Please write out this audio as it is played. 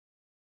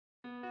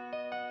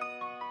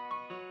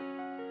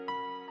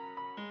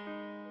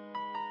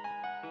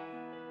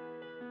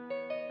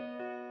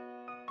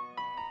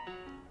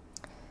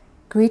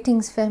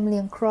Greetings, family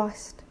in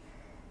Christ.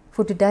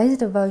 For today's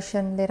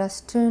devotion, let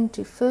us turn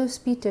to 1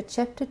 Peter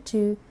chapter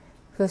 2,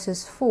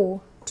 verses 4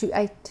 to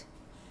 8.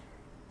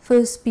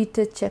 1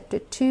 Peter chapter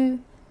 2,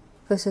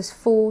 verses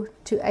 4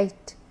 to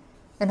 8.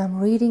 And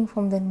I'm reading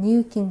from the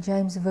New King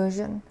James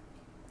Version.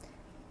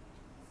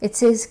 It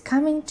says,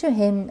 "Coming to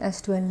him as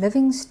to a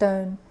living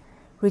stone,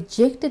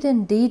 rejected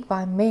indeed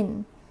by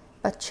men,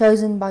 but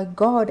chosen by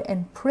God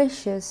and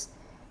precious,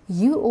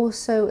 you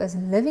also as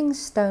living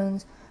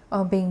stones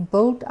are being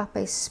built up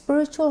a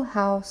spiritual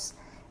house,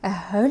 a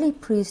holy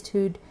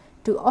priesthood,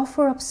 to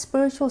offer up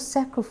spiritual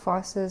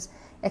sacrifices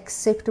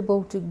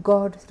acceptable to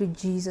God through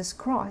Jesus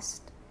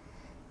Christ.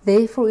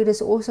 Therefore it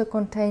is also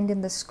contained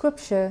in the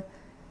scripture,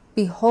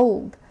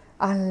 Behold,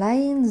 I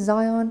lay in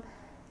Zion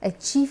a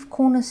chief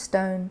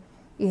cornerstone,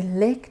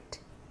 elect,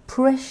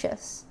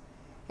 precious,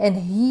 and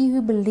he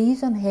who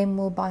believes on him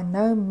will by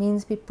no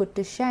means be put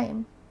to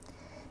shame.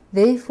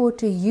 Therefore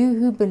to you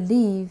who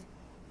believe,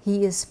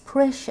 he is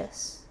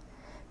precious.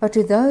 But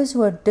to those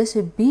who are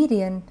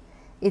disobedient,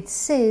 it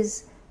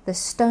says, the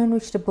stone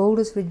which the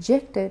builders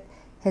rejected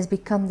has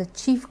become the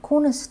chief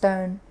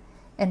cornerstone,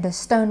 and a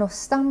stone of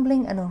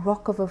stumbling and a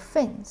rock of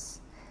offense.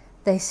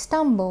 They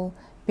stumble,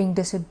 being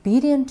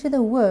disobedient to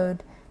the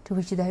word to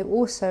which they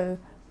also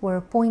were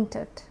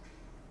appointed."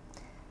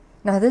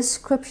 Now this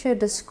scripture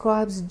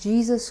describes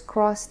Jesus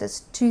Christ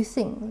as two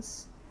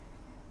things,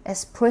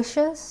 as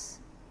precious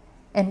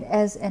and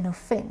as an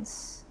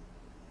offense.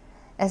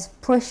 As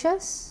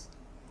precious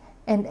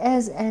and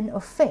as an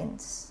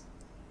offense.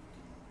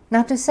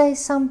 Now to say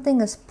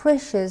something is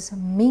precious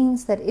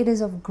means that it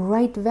is of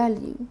great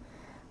value,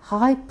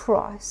 high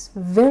price,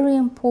 very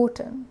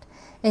important,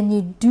 and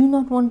you do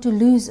not want to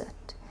lose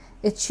it.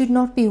 It should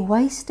not be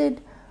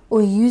wasted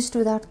or used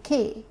without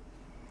care.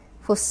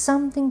 For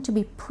something to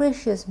be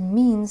precious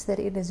means that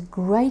it is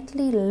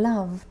greatly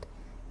loved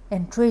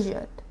and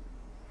treasured.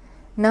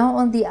 Now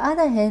on the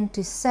other hand,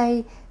 to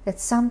say that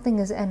something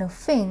is an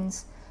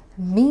offense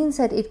means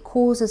that it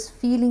causes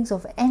feelings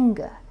of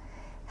anger,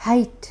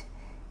 hate,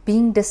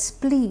 being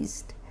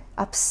displeased,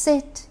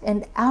 upset,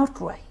 and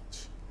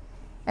outrage.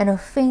 An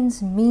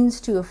offense means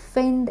to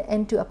offend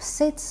and to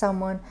upset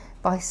someone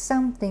by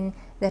something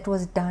that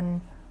was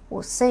done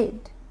or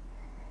said.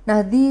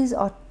 Now these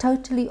are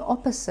totally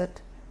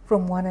opposite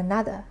from one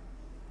another.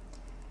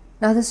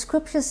 Now the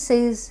scripture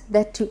says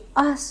that to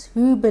us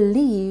who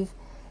believe,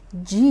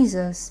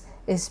 Jesus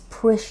is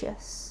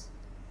precious.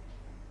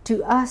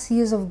 To us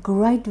he is of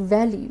great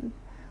value,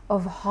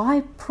 of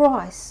high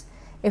price,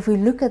 if we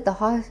look at the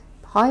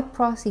high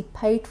price he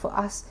paid for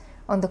us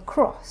on the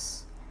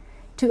cross.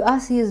 To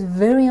us he is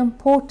very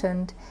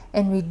important,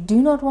 and we do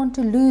not want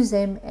to lose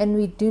him, and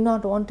we do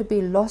not want to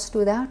be lost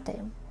without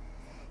him.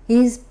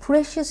 He is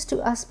precious to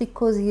us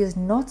because he is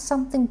not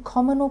something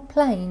common or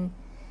plain,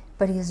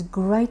 but he is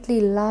greatly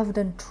loved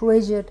and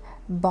treasured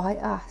by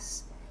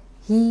us.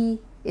 He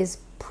is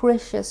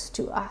precious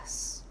to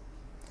us.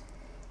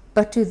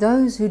 But to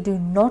those who do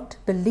not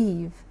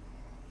believe,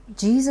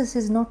 Jesus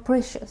is not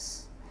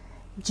precious.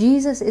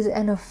 Jesus is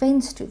an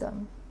offense to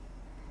them.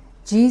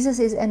 Jesus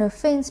is an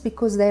offense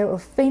because they are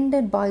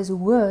offended by his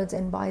words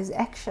and by his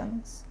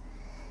actions.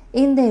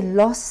 In their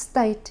lost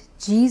state,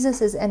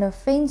 Jesus is an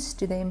offense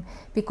to them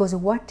because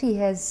what he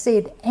has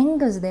said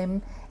angers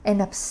them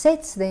and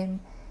upsets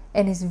them,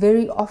 and his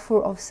very offer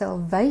of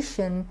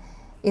salvation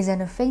is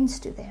an offense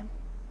to them.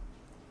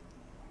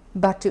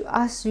 But to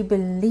us who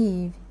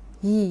believe,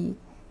 he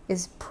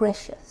is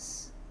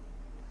precious.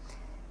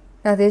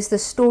 Now there's the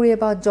story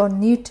about John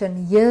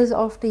Newton. Years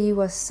after he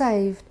was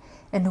saved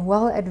and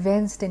well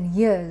advanced in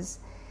years,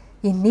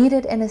 he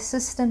needed an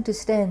assistant to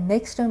stand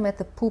next to him at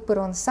the pulpit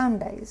on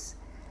Sundays.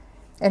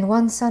 And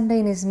one Sunday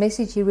in his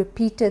message he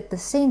repeated the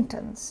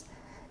sentence,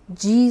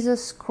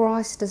 "Jesus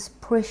Christ is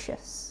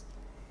precious."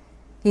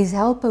 His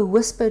helper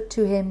whispered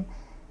to him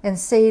and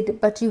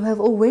said, "But you have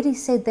already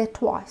said that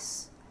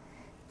twice."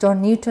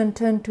 John Newton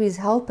turned to his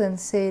helper and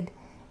said,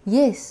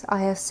 "Yes, I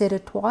have said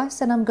it twice,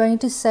 and I'm going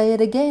to say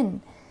it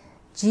again.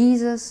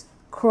 Jesus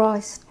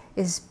Christ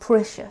is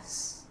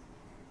precious."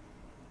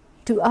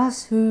 To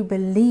us who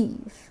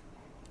believe,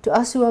 to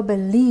us who are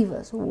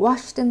believers,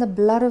 washed in the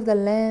blood of the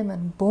Lamb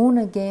and born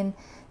again,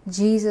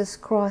 Jesus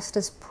Christ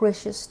is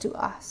precious to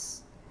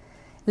us.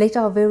 Let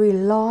our very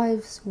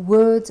lives,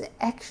 words,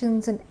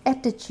 actions, and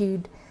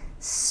attitude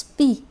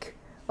speak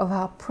of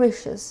how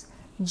precious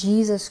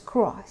Jesus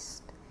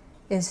Christ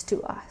is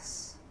to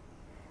us.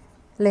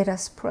 Let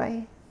us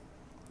pray.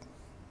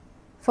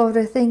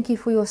 Father, thank you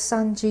for your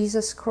Son,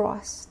 Jesus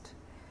Christ.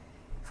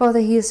 Father,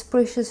 he is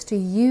precious to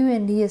you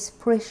and he is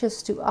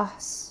precious to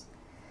us.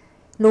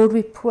 Lord,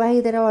 we pray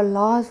that our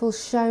lives will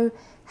show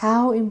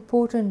how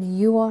important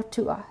you are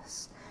to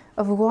us,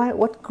 of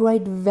what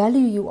great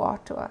value you are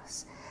to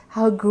us,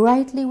 how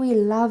greatly we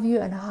love you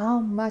and how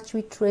much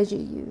we treasure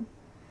you.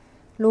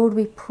 Lord,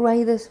 we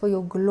pray this for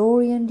your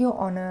glory and your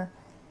honor.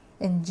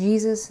 In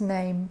Jesus'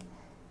 name,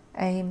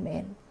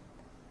 amen.